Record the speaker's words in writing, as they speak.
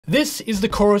This is the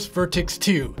COROS VERTX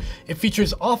 2. It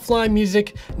features offline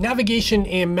music, navigation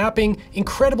and mapping,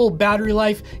 incredible battery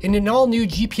life, and an all-new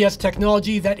GPS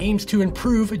technology that aims to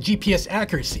improve GPS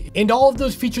accuracy. And all of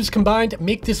those features combined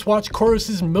make this watch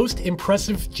COROS's most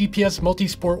impressive GPS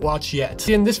multi-sport watch yet.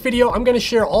 In this video, I'm going to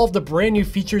share all of the brand new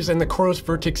features in the COROS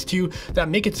VERTX 2 that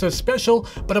make it so special,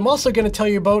 but I'm also going to tell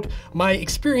you about my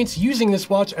experience using this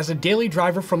watch as a daily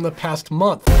driver from the past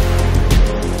month.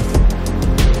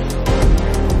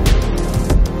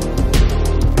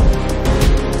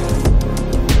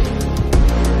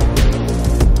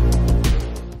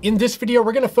 In this video,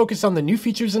 we're going to focus on the new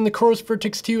features in the COROS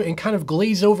VERTX 2 and kind of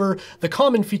glaze over the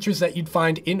common features that you'd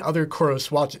find in other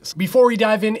COROS watches. Before we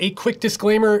dive in, a quick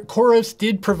disclaimer: COROS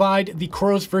did provide the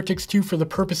COROS VERTX 2 for the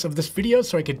purpose of this video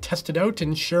so I could test it out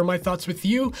and share my thoughts with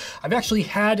you. I've actually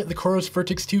had the COROS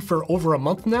VERTX 2 for over a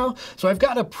month now, so I've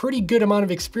got a pretty good amount of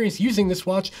experience using this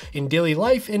watch in daily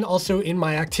life and also in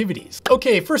my activities.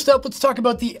 Okay, first up, let's talk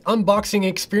about the unboxing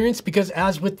experience, because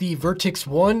as with the VERTX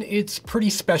 1, it's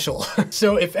pretty special.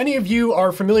 So if any of you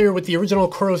are familiar with the original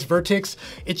COROS VERTX,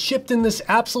 it shipped in this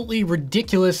absolutely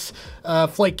ridiculous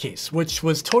flight case, which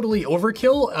was totally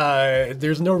overkill.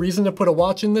 There's no reason to put a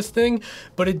watch in this thing,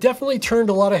 but it definitely turned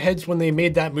a lot of heads when they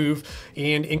made that move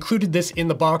and included this in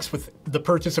the box with the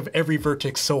purchase of every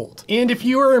VERTX sold. And if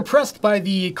you are impressed by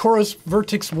the COROS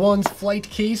VERTX 1's flight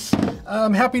case,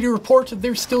 I'm happy to report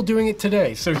they're still doing it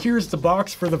today. So here's the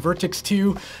box for the VERTX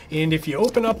 2, and if you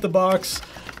open up the box,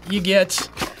 you get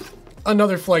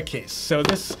another flight case. So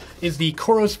this is the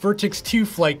COROS VERTX 2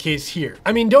 flight case here.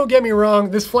 I mean, don't get me wrong,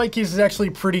 this flight case is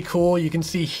actually pretty cool. You can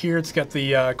see here it's got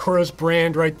the COROS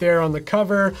brand right there on the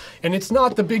cover, and it's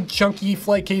not the big chunky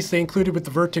flight case they included with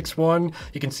the VERTX 1.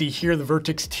 You can see here the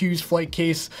VERTX 2's flight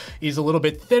case is a little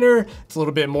bit thinner, it's a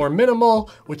little bit more minimal,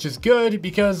 which is good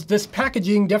because this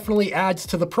packaging definitely adds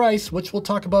to the price, which we'll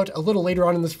talk about a little later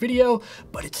on in this video,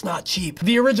 but it's not cheap.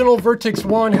 The original VERTX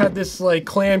 1 had this like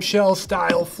clamshell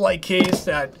style flight case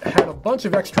that had a bunch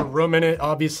of extra room in it,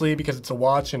 obviously, because it's a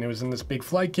watch and it was in this big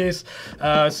flight case.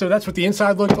 So that's what the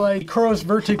inside looked like. COROS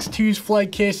VERTX 2's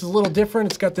flight case is a little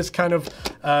different. It's got this kind of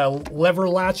lever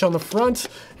latch on the front,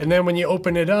 and then when you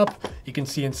open it up, you can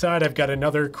see inside I've got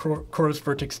another COROS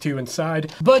VERTX 2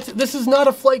 inside. But this is not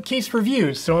a flight case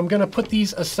review, so I'm gonna put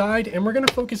these aside and we're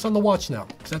gonna focus on the watch now.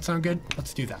 Does that sound good?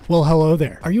 Let's do that. Well, hello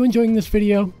there. Are you enjoying this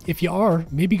video? If you are,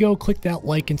 maybe go click that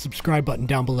like and subscribe button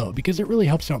down below, because it really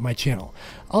helps out my channel.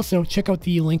 Also, check out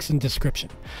the links in the description.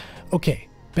 Okay,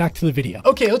 back to the video.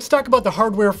 Okay, let's talk about the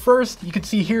hardware first. You can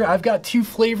see here I've got two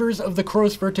flavors of the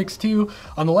COROS VERTX 2.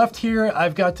 On the left here,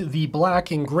 I've got the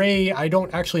black and gray. I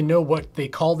don't actually know what they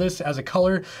call this as a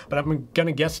color, but I'm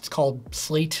gonna guess it's called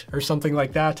slate or something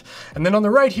like that. And then on the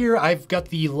right here, I've got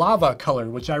the lava color,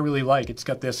 which I really like. It's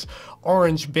got this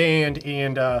orange band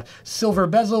and silver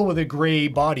bezel with a gray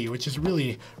body, which is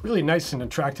really nice and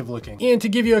attractive looking. And to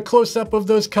give you a close-up of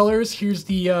those colors, here's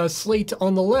the slate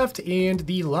on the left and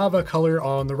the lava color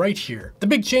on the right here. The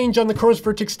big change on the COROS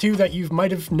VERTX 2 that you might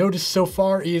have noticed so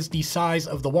far is the size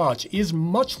of the watch is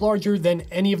much larger than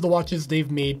any of the watches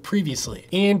they've made previously.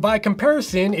 And by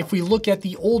comparison, if we look at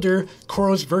the older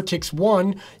COROS VERTX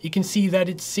 1, you can see that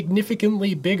it's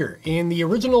significantly bigger. And the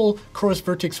original COROS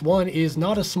VERTX 1 is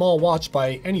not a small watch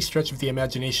by any stretch of the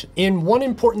imagination. And one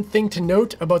important thing to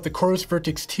note about the COROS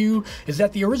VERTX 2 is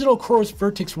that the original COROS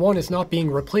VERTX 1 is not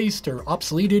being replaced or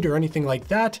obsoleted or anything like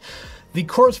that. The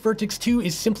COROS VERTX 2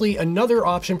 is simply another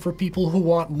option for people who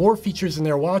want more features in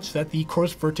their watch that the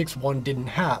COROS VERTX 1 didn't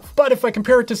have. But if I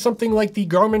compare it to something like the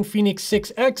Garmin Fenix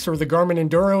 6X or the Garmin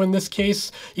Enduro in this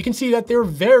case, you can see that they're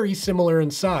very similar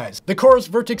in size. The COROS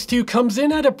VERTX 2 comes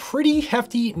in at a pretty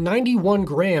hefty 91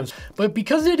 grams, but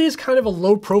because it is kind of a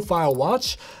low profile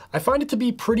watch, I find it to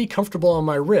be pretty comfortable on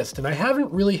my wrist, and I haven't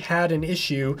really had an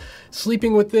issue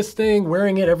sleeping with this thing,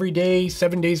 wearing it every day,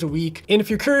 7 days a week. And if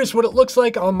you're curious what it looks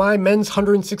like on my men's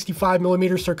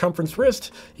 165mm circumference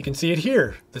wrist, you can see it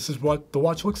here. This is what the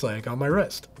watch looks like on my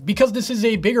wrist. Because this is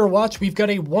a bigger watch, we've got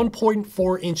a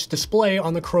 1.4-inch display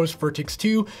on the COROS VERTX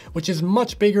 2, which is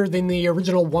much bigger than the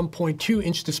original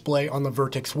 1.2-inch display on the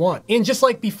VERTX 1. And just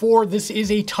like before, this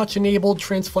is a touch-enabled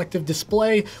transflective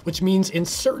display, which means in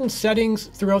certain settings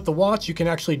throughout the watch, you can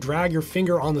actually drag your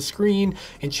finger on the screen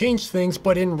and change things,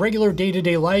 but in regular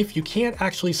day-to-day life, you can't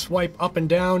actually swipe up and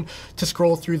down to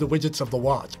scroll through the widgets of the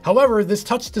watch. However, this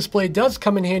touch display does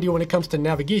come in handy when it comes to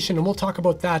navigation, and we'll talk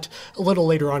about that a little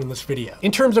later on in this video.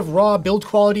 In terms of raw build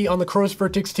quality on the COROS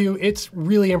VERTX 2, it's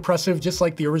really impressive, just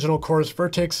like the original COROS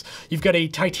VERTX. You've got a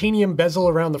titanium bezel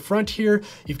around the front here,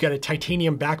 you've got a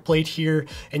titanium backplate here,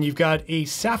 and you've got a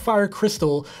sapphire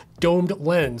crystal domed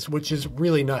lens, which is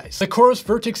really nice. The COROS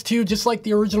VERTIX 2, just like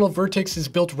the original VERTIX, is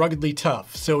built ruggedly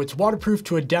tough. So it's waterproof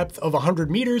to a depth of 100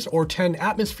 meters or 10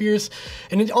 atmospheres.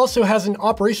 And it also has an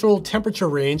operational temperature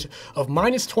range of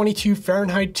 -22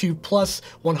 Fahrenheit to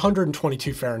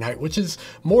 +122 Fahrenheit, which is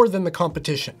more than the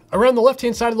competition. Around the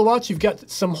left-hand side of the watch, you've got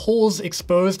some holes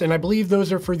exposed, and I believe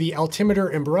those are for the altimeter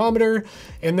and barometer.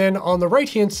 And then on the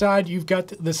right-hand side, you've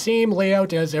got the same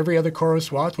layout as every other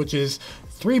COROS watch, which is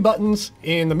 3 buttons,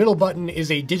 and the middle button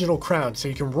is a digital crown. So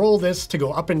you can roll this to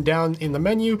go up and down in the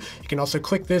menu. You can also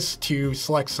click this to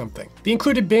select something. The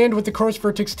included band with the COROS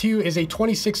VERTIX 2 is a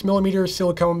 26mm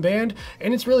silicone band,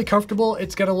 and it's really comfortable.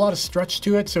 It's got a lot of stretch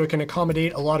to it, so it can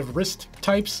accommodate a lot of wrist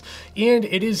types, and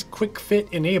it is quick fit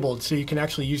enabled, so you can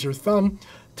actually use your thumb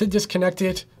to disconnect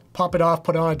it, pop it off,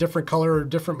 put on a different color or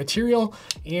different material,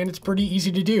 and it's pretty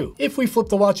easy to do. If we flip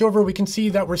the watch over, we can see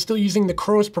that we're still using the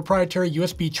COROS proprietary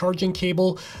USB charging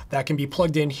cable that can be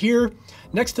plugged in here.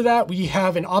 Next to that, we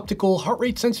have an optical heart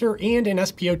rate sensor and an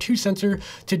SpO2 sensor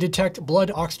to detect blood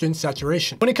oxygen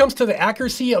saturation. When it comes to the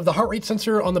accuracy of the heart rate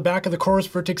sensor on the back of the COROS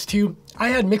VERTIX 2, I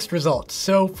had mixed results.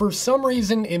 So for some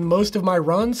reason in most of my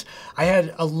runs, I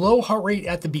had a low heart rate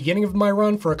at the beginning of my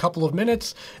run for a couple of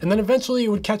minutes, and then eventually it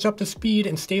would catch up to speed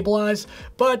and stabilize.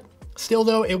 But still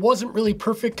though, it wasn't really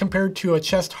perfect compared to a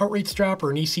chest heart rate strap or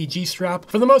an ECG strap.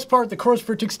 For the most part, the COROS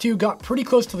VERTIX 2 got pretty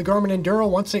close to the Garmin Enduro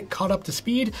once it caught up to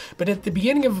speed, but at the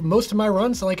beginning of most of my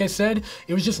runs, like I said,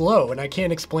 it was just low, and I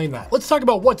can't explain that. Let's talk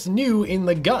about what's new in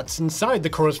the guts inside the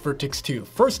COROS VERTIX 2.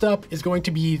 First up is going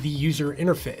to be the user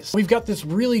interface. We've got this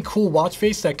really cool watch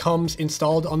face that comes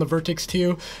installed on the VERTIX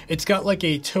 2. It's got like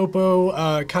a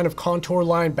topo kind of contour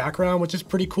line background, which is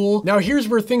pretty cool. Now here's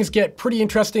where things get pretty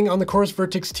interesting on the COROS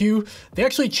VERTIX 2. They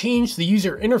actually changed the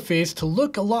user interface to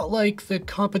look a lot like the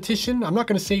competition. I'm not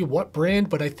going to say what brand,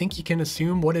 but I think you can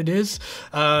assume what it is.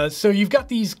 So you've got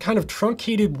these kind of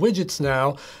truncated widgets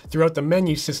now throughout the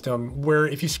menu system, where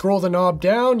if you scroll the knob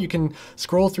down, you can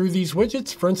scroll through these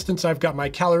widgets. For instance, I've got my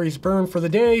calories burned for the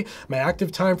day, my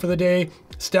active time for the day,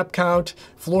 step count,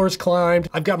 floors climbed.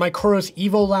 I've got my COROS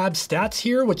Evo Labs stats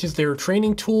here, which is their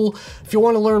training tool. If you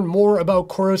want to learn more about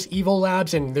COROS Evo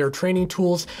Labs and their training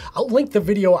tools, I'll link the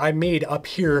video I made up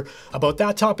here about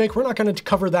that topic. We're not going to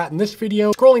cover that in this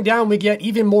video. Scrolling down, we get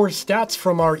even more stats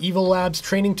from our Evo Labs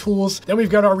training tools. Then we've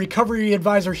got our recovery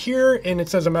advisor here, and it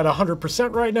says I'm at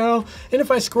 100% right now. And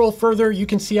if I scroll further, you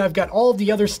can see I've got all of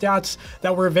the other stats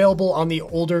that were available on the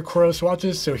older COROS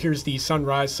watches. So here's the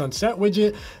sunrise, sunset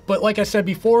widget. But like I said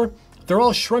before, they're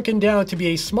all shrunken down to be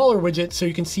a smaller widget so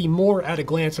you can see more at a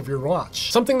glance of your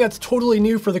watch. Something that's totally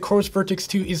new for the COROS VERTIX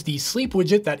 2 is the sleep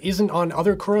widget that isn't on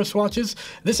other COROS watches.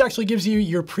 This actually gives you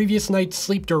your previous night's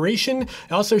sleep duration.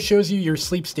 It also shows you your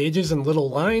sleep stages in little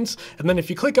lines. And then if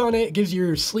you click on it, it gives you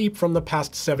your sleep from the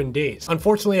past 7 days.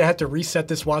 Unfortunately, I had to reset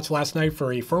this watch last night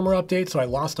for a firmware update, so I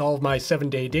lost all of my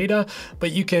 7-day data,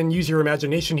 but you can use your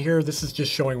imagination here. This is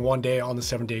just showing 1 day on the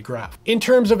 7-day graph. In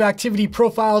terms of activity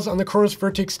profiles on the COROS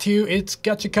VERTIX 2, it's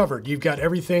got you covered. You've got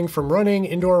everything from running,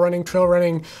 indoor running, trail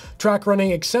running, track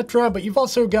running, etc. But you've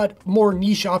also got more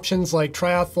niche options like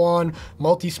triathlon,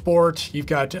 multi-sport. You've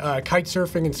got kite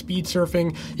surfing and speed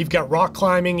surfing. You've got rock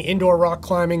climbing, indoor rock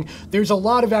climbing. There's a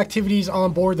lot of activities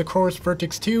on board the COROS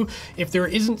VERTIX 2. If there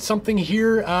isn't something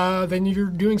here, then you're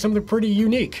doing something pretty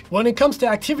unique. When it comes to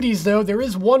activities though, there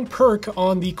is one perk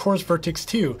on the COROS VERTIX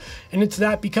 2, and it's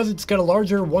that because it's got a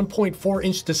larger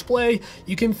 1.4-inch display,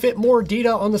 you can fit more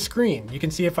data on the screen. You can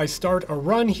see if I start a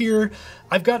run here,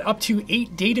 I've got up to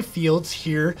 8 data fields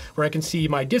here where I can see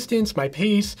my distance, my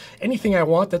pace, anything I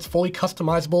want that's fully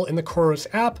customizable in the COROS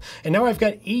app. And now I've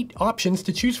got 8 options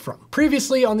to choose from.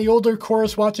 Previously on the older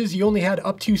COROS watches, you only had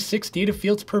up to 6 data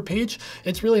fields per page.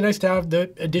 It's really nice to have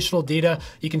the additional data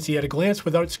you can see at a glance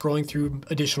without scrolling through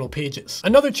additional pages.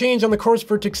 Another change on the COROS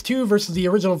VERTIX 2 versus the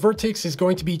original VERTIX is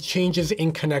going to be changes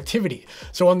in connectivity.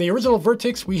 So on the original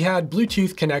VERTIX, we had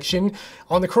Bluetooth connection.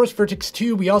 On the COROS VERTIX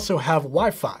 2, we also have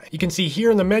Wi-Fi. You can see here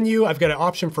in the menu, I've got an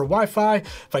option for Wi-Fi.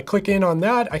 If I click in on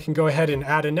that, I can go ahead and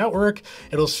add a network.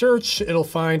 It'll search, it'll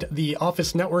find the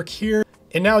office network here.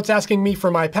 And now it's asking me for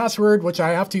my password, which I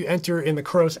have to enter in the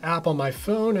COROS app on my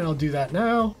phone, and I'll do that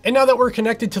now. And now that we're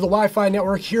connected to the Wi-Fi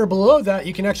network here below that,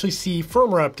 you can actually see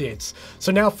firmware updates.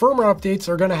 So now firmware updates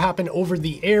are gonna happen over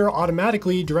the air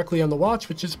automatically directly on the watch,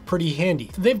 which is pretty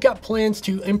handy. They've got plans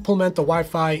to implement the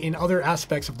Wi-Fi in other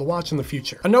aspects of the watch in the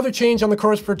future. Another change on the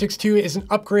COROS VERTIX 2 is an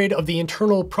upgrade of the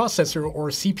internal processor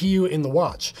or CPU in the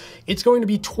watch. It's going to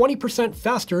be 20%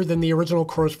 faster than the original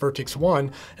COROS VERTIX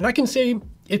 1, and I can say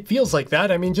it feels like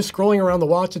that. I mean, just scrolling around the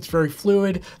watch, it's very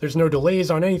fluid. There's no delays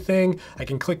on anything. I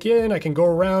can click in, I can go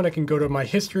around, I can go to my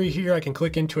history here, I can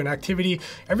click into an activity.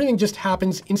 Everything just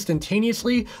happens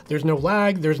instantaneously. There's no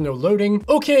lag, there's no loading.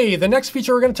 Okay, the next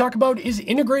feature we're gonna talk about is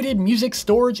integrated music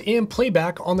storage and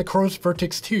playback on the COROS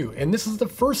VERTIX 2. And this is the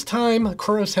first time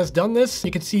COROS has done this.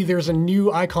 You can see there's a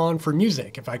new icon for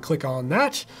music. If I click on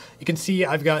that, you can see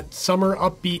I've got summer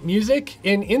upbeat music.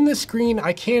 And in this screen,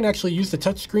 I can actually use the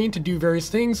touch screen to do various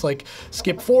things like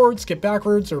skip forward, skip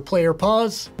backwards, or play or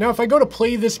pause. Now, if I go to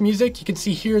play this music, you can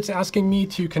see here it's asking me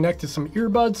to connect to some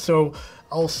earbuds. So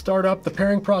I'll start up the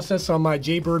pairing process on my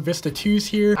Jaybird Vista 2s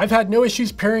here. I've had no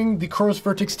issues pairing the COROS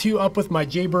VERTIX 2 up with my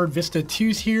Jaybird Vista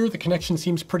 2s here. The connection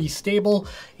seems pretty stable,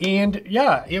 and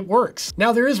yeah, it works.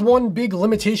 Now, there is one big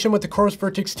limitation with the COROS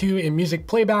VERTIX 2 in music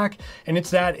playback, and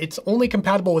it's that it's only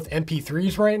compatible with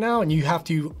MP3s right now, and you have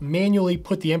to manually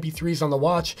put the MP3s on the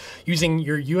watch using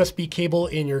your USB cable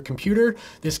in your computer.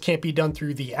 This can't be done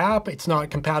through the app. It's not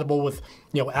compatible with,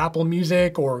 you know, Apple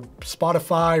Music or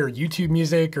Spotify or YouTube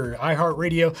Music or iHeartRadio.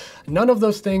 None of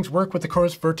those things work with the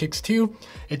COROS VERTIX 2.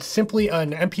 It's simply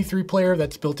an MP3 player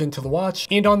that's built into the watch.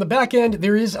 And on the back end,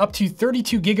 there is up to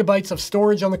 32 gigabytes of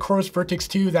storage on the COROS VERTIX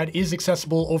 2 that is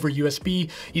accessible over USB.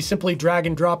 You simply drag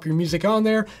and drop your music on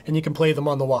there and you can play them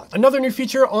on the watch. Another new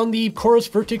feature on the COROS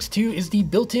VERTIX 2 is the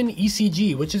built-in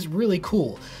ECG, which is really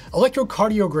cool.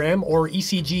 Electrocardiogram, or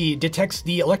ECG, detects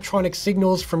the electronic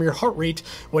signals from your heart rate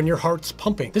when your heart's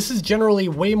pumping. This is generally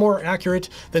way more accurate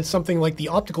than something like the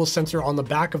optical sensor on the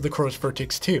back of the COROS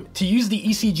VERTIX 2. To use the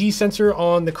ECG sensor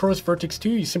on the COROS VERTIX 2,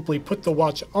 you simply put the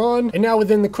watch on, and now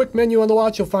within the quick menu on the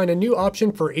watch, you'll find a new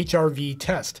option for HRV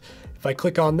test. If I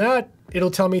click on that, it'll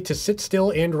tell me to sit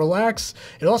still and relax.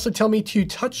 It'll also tell me to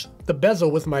touch the bezel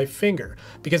with my finger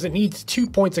because it needs 2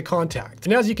 points of contact.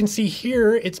 And as you can see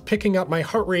here, it's picking up my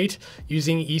heart rate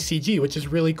using ECG, which is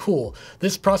really cool.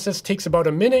 This process takes about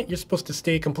a minute. You're supposed to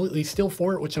stay completely still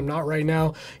for it, which I'm not right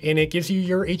now. And it gives you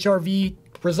your HRV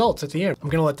results at the end. I'm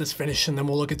gonna let this finish and then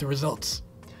we'll look at the results.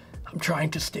 I'm trying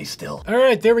to stay still. All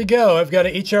right, there we go. I've got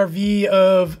an HRV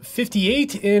of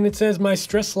 58 and it says my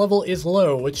stress level is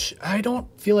low, which I don't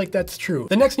feel like that's true.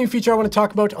 The next new feature I want to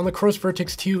talk about on the COROS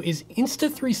VERTIX 2 is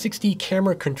Insta360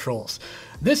 camera controls.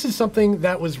 This is something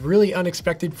that was really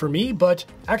unexpected for me, but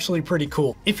actually pretty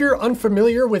cool. If you're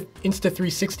unfamiliar with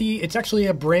Insta360, it's actually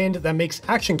a brand that makes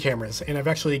action cameras, and I've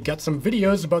actually got some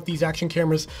videos about these action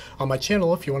cameras on my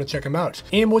channel if you want to check them out.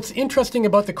 And what's interesting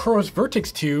about the COROS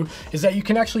VERTIX 2 is that you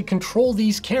can actually control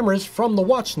these cameras from the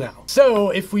watch now. So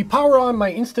if we power on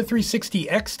my Insta360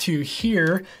 X2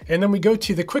 here, and then we go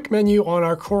to the quick menu on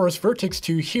our COROS VERTIX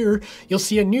 2 here, you'll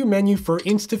see a new menu for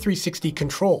Insta360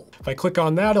 control. If I click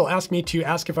on that, it'll ask me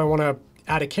to ask if I want to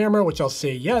add a camera, which I'll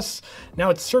say yes.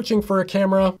 Now it's searching for a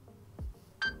camera.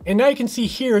 And now you can see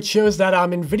here, it shows that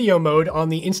I'm in video mode on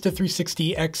the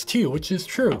Insta360 X2, which is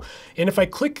true. And if I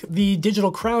click the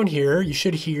digital crown here, you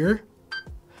should hear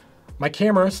my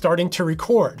camera starting to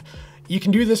record. You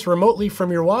can do this remotely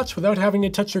from your watch without having to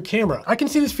touch your camera. I can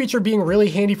see this feature being really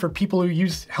handy for people who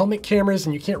use helmet cameras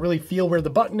and you can't really feel where the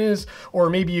button is, or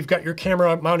maybe you've got your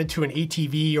camera mounted to an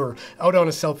ATV or out on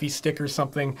a selfie stick or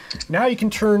something. Now you can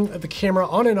turn the camera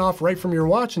on and off right from your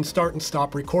watch and start and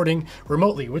stop recording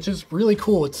remotely, which is really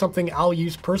cool. It's something I'll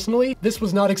use personally. This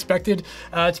was not expected.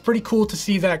 It's pretty cool to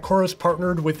see that COROS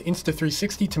partnered with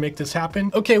Insta360 to make this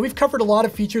happen. Okay, we've covered a lot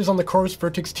of features on the COROS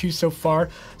VERTIX 2 so far.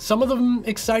 Some of them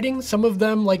exciting, some of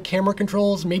them like camera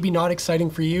controls, maybe not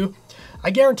exciting for you. I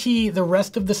guarantee the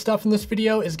rest of the stuff in this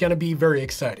video is gonna be very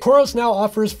exciting. COROS now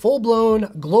offers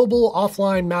full-blown global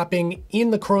offline mapping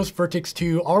in the COROS VERTIX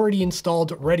 2 already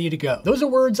installed, ready to go. Those are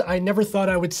words I never thought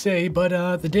I would say, but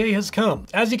the day has come.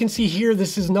 As you can see here,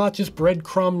 this is not just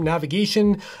breadcrumb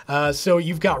navigation. So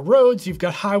you've got roads, you've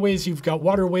got highways, you've got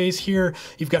waterways here,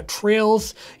 you've got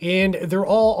trails, and they're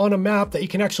all on a map that you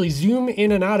can actually zoom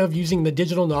in and out of using the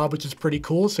digital knob, which is pretty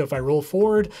cool. So if I roll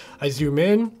forward, I zoom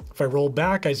in. If I roll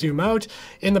back, I zoom out.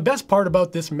 And the best part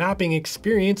about this mapping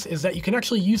experience is that you can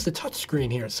actually use the touch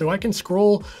screen here. So I can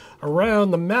scroll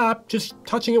around the map just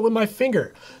touching it with my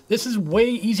finger. This is way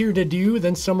easier to do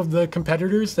than some of the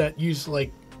competitors that use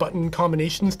like button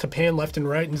combinations to pan left and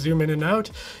right and zoom in and out.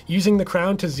 Using the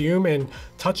crown to zoom and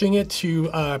touching it to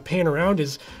pan around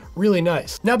is really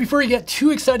nice. Now, before you get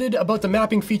too excited about the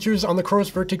mapping features on the COROS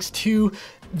VERTIX 2,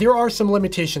 there are some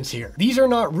limitations here. These are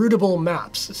not routable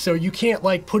maps, so you can't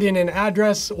like put in an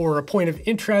address or a point of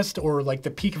interest or like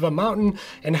the peak of a mountain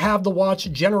and have the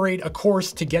watch generate a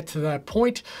course to get to that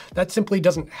point. That simply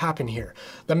doesn't happen here.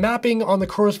 The mapping on the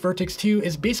COROS VERTIX 2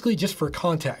 is basically just for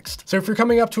context. So if you're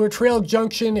coming up to a trail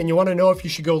junction and you want to know if you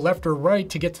should go left or right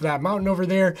to get to that mountain over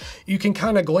there, you can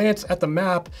kind of glance at the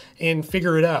map and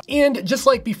figure it out. And just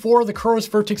like before, the COROS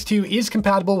VERTIX 2 is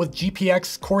compatible with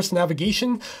GPX course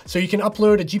navigation, so you can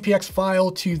upload a GPX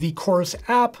file to the COROS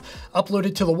app, upload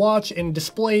it to the watch, and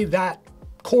display that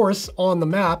course on the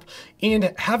map.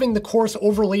 And having the course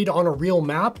overlaid on a real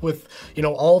map with, you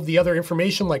know, all of the other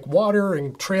information like water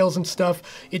and trails and stuff,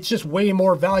 it's just way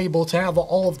more valuable to have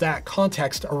all of that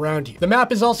context around you. The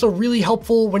map is also really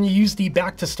helpful when you use the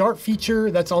back to start feature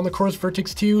that's on the COROS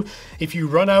VERTIX 2. If you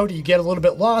run out, you get a little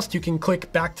bit lost, you can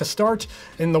click back to start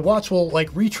and the watch will like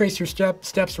retrace your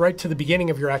steps right to the beginning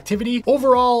of your activity.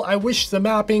 Overall, I wish the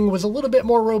mapping was a little bit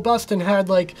more robust and had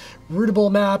like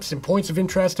routable maps and points of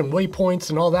interest and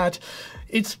waypoints and all that.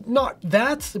 It's not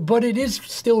that, but it is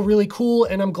still really cool,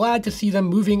 and I'm glad to see them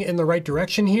moving in the right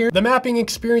direction here. The mapping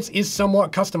experience is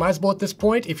somewhat customizable at this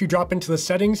point. If you drop into the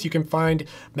settings, you can find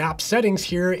map settings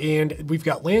here, and we've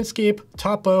got landscape,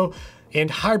 topo, and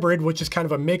hybrid, which is kind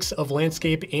of a mix of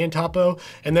landscape and topo.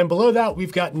 And then below that,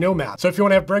 we've got no map. So if you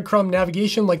want to have breadcrumb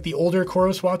navigation like the older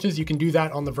COROS watches, you can do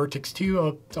that on the VERTIX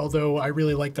 2, although I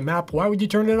really like the map. Why would you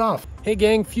turn it off? Hey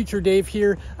gang, Future Dave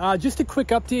here. Just a quick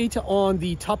update on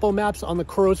the topo maps on the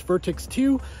COROS VERTIX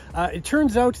 2. It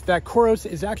turns out that COROS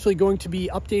is actually going to be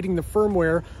updating the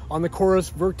firmware on the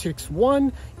COROS VERTIX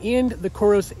 1 and the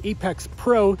COROS Apex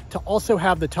Pro to also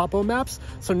have the topo maps.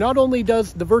 So not only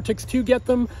does the VERTIX 2 get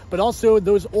them, but also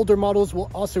those older models will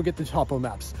also get the topo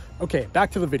maps. Okay, back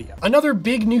to the video. Another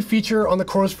big new feature on the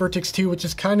COROS VERTIX 2, which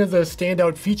is kind of the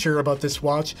standout feature about this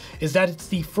watch, is that it's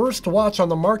the first watch on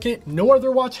the market, no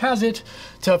other watch has it,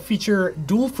 to feature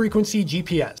dual frequency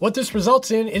GPS. What this results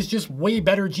in is just way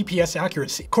better GPS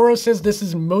accuracy. COROS says this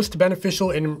is most beneficial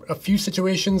in a few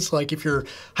situations, like if you're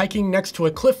hiking next to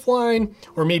a cliff line,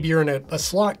 or maybe you're in a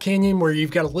slot canyon where you've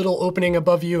got a little opening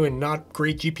above you and not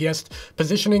great GPS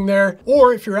positioning there,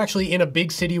 or if you're actually in a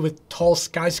big city with tall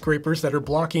skyscrapers that are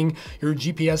blocking your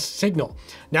GPS signal.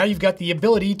 Now you've got the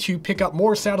ability to pick up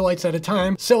more satellites at a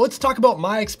time. So let's talk about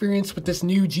my experience with this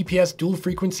new GPS dual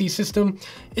frequency system.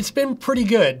 It's been pretty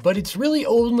good, but it's really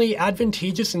only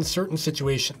advantageous in certain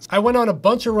situations. I went on a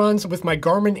bunch of runs with my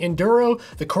Garmin Enduro,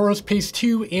 the COROS Pace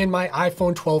 2, and my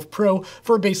iPhone 12 Pro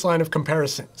for a baseline of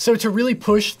comparison. So to really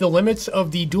push the limits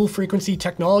of the dual frequency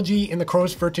technology in the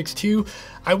COROS VERTIX 2,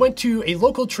 I went to a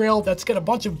local trail that's got a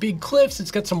bunch of big cliffs.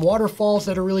 It's got some waterfalls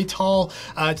that are really tall.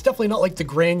 It's definitely not like the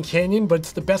Grand Canyon, but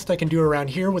it's the best I can do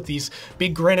around here with these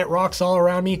big granite rocks all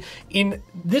around me. In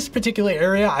this particular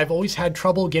area, I've always had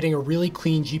trouble getting a really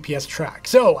clean GPS track.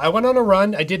 So I went on a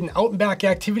run. I did an out and back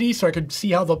activity so I could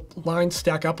see how the lines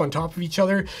stack up on top of each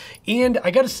other. And I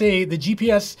gotta say, the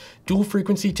GPS dual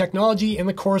frequency technology in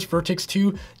the COROS VERTIX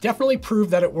 2 definitely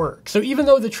proved that it works. So even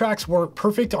though the tracks weren't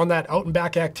perfect on that out and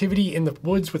back activity in the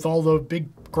woods with all the big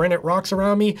granite rocks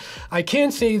around me, I can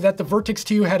say that the VERTIX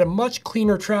 2 had a much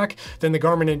cleaner track than the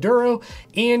Garmin Enduro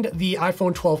and the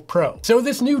iPhone 12 Pro. So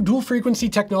this new dual frequency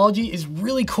technology is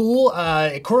really cool.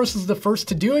 COROS is the first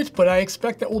to do it, but I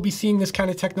expect that we'll be seeing this kind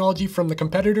of technology from the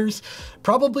competitors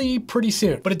probably pretty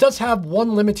soon. But it does have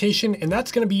one limitation, and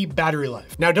that's going to be battery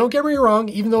life. Now don't get me wrong,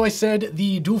 even though I said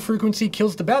the dual frequency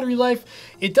kills the battery life,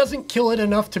 it doesn't kill it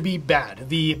enough to be bad.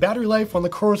 The battery life on the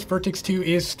COROS VERTIX 2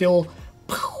 is still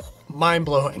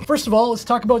mind-blowing. First of all, let's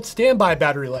talk about standby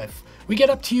battery life. We get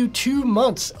up to 2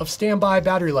 months of standby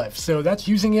battery life. So that's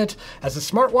using it as a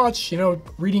smartwatch, you know,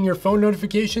 reading your phone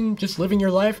notification, just living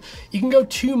your life. You can go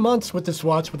 2 months with this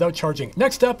watch without charging.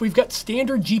 Next up, we've got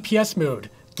standard GPS mode.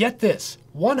 Get this,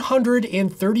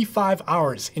 135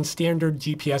 hours in standard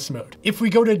GPS mode. If we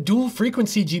go to dual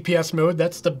frequency GPS mode,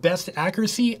 that's the best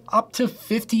accuracy, up to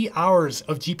 50 hours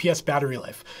of GPS battery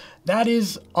life. That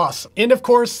is awesome. And of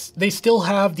course, they still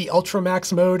have the Ultra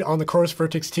Max mode on the COROS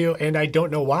VERTIX 2, and I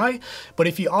don't know why, but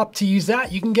if you opt to use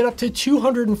that, you can get up to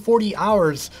 240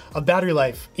 hours of battery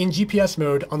life in GPS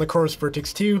mode on the COROS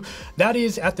VERTIX 2. That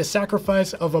is at the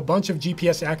sacrifice of a bunch of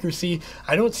GPS accuracy.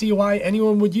 I don't see why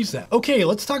anyone would use that. Okay,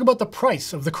 let's talk about the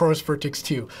price of the COROS VERTIX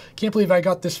 2. Can't believe I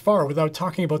got this far without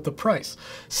talking about the price.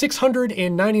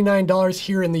 $699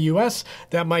 here in the US.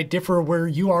 That might differ where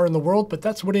you are in the world, but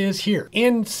that's what it is here.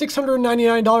 And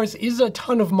 $699 is a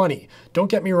ton of money. Don't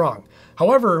get me wrong.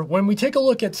 However, when we take a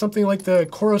look at something like the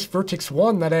COROS VERTIX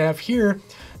 1 that I have here,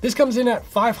 this comes in at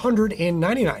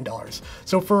 $599.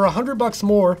 So for $100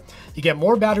 more, you get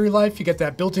more battery life, you get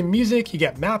that built-in music, you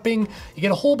get mapping, you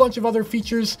get a whole bunch of other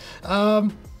features.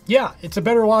 Yeah, it's a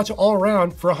better watch all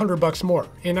around for $100 more.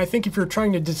 And I think if you're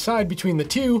trying to decide between the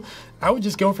two, I would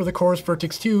just go for the COROS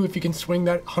VERTIX 2 if you can swing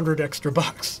that 100 extra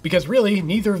bucks. Because really,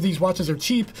 neither of these watches are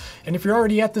cheap, and if you're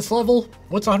already at this level,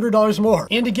 what's $100 more?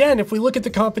 And again, if we look at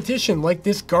the competition, like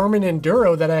this Garmin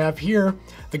Enduro that I have here,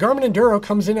 the Garmin Enduro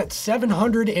comes in at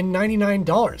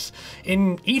 $799,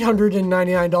 and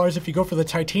 $899 if you go for the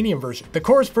titanium version. The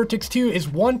COROS VERTIX 2 is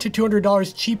 $100 to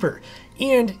 $200 cheaper,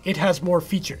 and it has more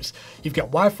features. You've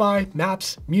got Wi-Fi,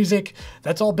 maps, music,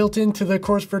 that's all built into the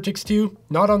COROS VERTIX 2,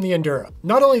 not on the Enduro.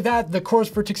 Not only that, the COROS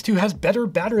VERTIX 2 has better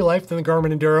battery life than the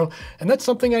Garmin Enduro, and that's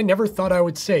something I never thought I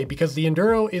would say because the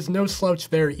Enduro is no slouch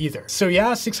there either. So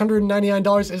yeah,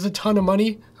 $699 is a ton of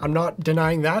money, I'm not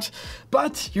denying that,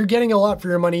 but you're getting a lot for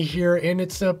your money here, and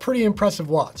it's a pretty impressive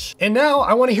watch. And now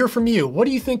I want to hear from you. What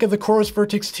do you think of the COROS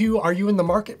VERTIX 2? Are you in the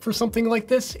market for something like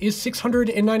this? Is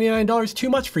 $699 too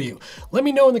much for you? Let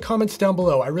me know in the comments down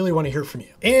below. I really want to hear from you.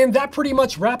 And that pretty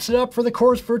much wraps it up for the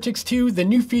COROS VERTIX 2, the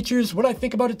new features, what I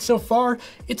think about it so far.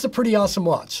 It's a pretty awesome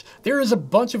watch. There is a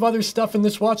bunch of other stuff in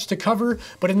this watch to cover,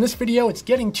 but in this video, it's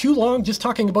getting too long just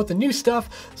talking about the new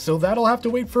stuff, so that'll have to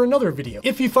wait for another video.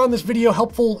 If you found this video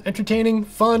helpful, entertaining,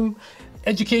 fun,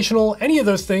 educational, any of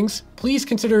those things, please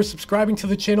consider subscribing to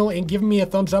the channel and giving me a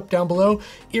thumbs up down below.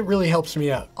 It really helps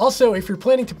me out. Also, if you're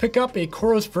planning to pick up a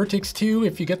COROS VERTIX 2,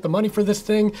 if you get the money for this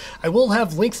thing, I will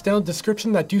have links down in the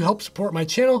description that do help support my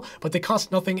channel, but they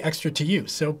cost nothing extra to you,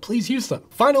 so please use them.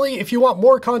 Finally, if you want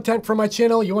more content from my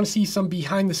channel, you want to see some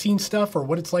behind the scenes stuff or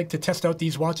what it's like to test out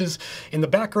these watches in the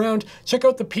background, check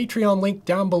out the Patreon link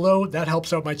down below. That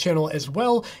helps out my channel as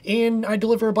well, and I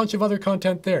deliver a bunch of other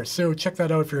content there, so check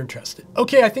that out if you're interested.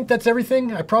 Okay, I think that's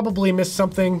everything. I probably missed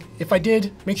something. If I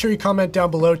did, make sure you comment down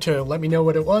below to let me know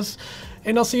what it was,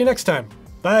 and I'll see you next time.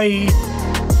 Bye.